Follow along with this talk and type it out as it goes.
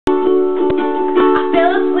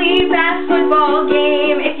fast football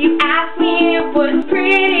game. If you ask me, it was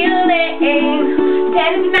pretty lame.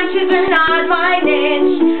 Tennis matches are not my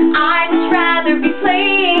niche. I'd much rather be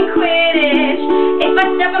playing Quidditch. If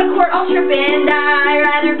I step on a court, I'll trip and die.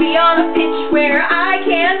 Rather be on a pitch where I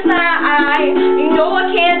can fly. You know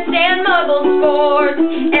I can't stand muggle sports.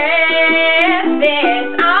 F this,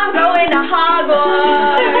 I'm going to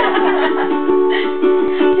Hogwarts.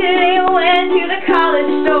 Today I went to the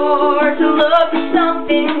college store to look for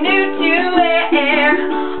something new to wear.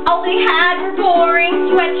 All they had were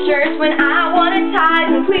boring sweatshirts when I wanted ties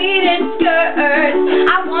and pleated skirts.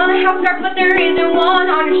 I want a house scarf, but there isn't one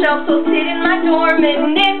on your shelf, so sit in my dorm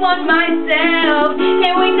and knit one myself.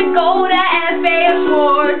 Can't wait to go to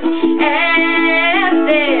Schwartz. And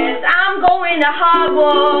this, I'm going to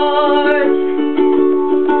Hogwarts.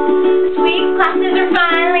 Sweet classes are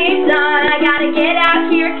finally done. I gotta get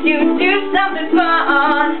out here to do something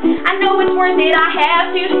fun. I know it's worth it, I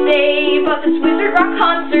have to say, but this Wizard Rock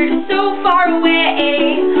concert is so far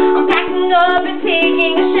away. I'm packing up and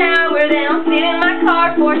taking a shower, then I'll sit in my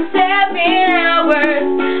car for 7 hours.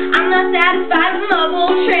 I'm not satisfied with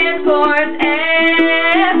muggle transport.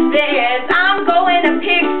 F this, I'm going to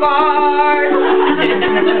Pigfart.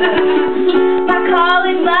 My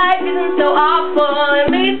college life isn't so awful, at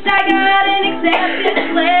least I got an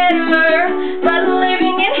acceptance letter. But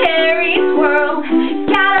living in Harry's world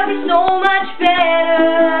gotta be so much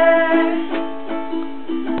better.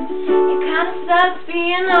 It kinda sucks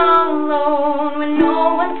being all alone when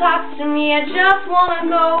no one talks to me. I just wanna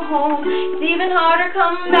go home. It's even harder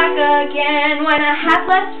coming back again when I have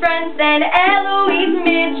less friends than Eloise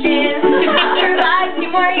Midges. I survived 2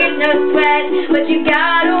 more years, no sweat, but you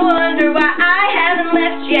gotta wonder why I haven't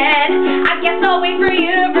left yet. I guess I'll wait for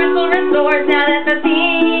Universal Resorts now that the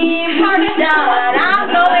theme park's done.